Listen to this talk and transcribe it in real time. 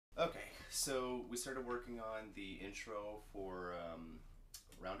So we started working on the intro for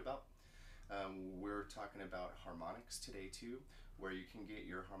Roundabout. We're talking about harmonics today too, where you can get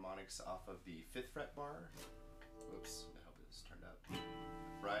your harmonics off of the 5th fret bar. Oops, I hope this turned out.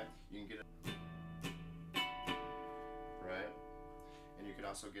 Right? You can get it, right? And you can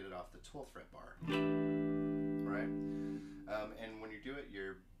also get it off the 12th fret bar. Right? And when you do it,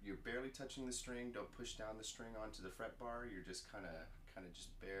 you're barely touching the string. Don't push down the string onto the fret bar. You're just kind of just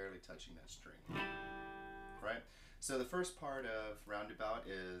barely touching that string. Right? So the first part of Roundabout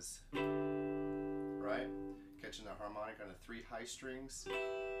is, right, catching the harmonic on the 3 high strings,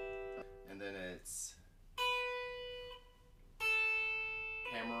 and then it's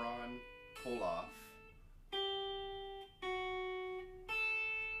hammer on, pull off,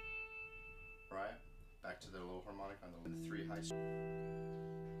 right, back to the low harmonic on the 3 high strings.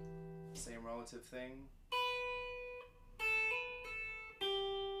 Same relative thing.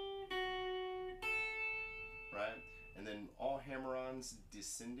 Right? And then all hammer-ons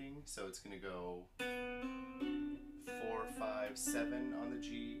descending, so it's going to go 4, 5, 7 on the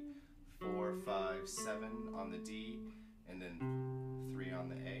G, 4, 5, 7 on the D, and then 3 on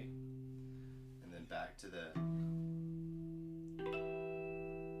the A, and then back to the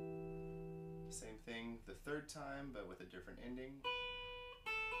same thing the 3rd time, but with a different ending.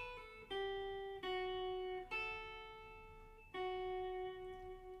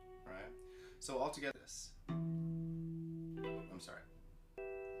 Right? So all together this. I'm sorry.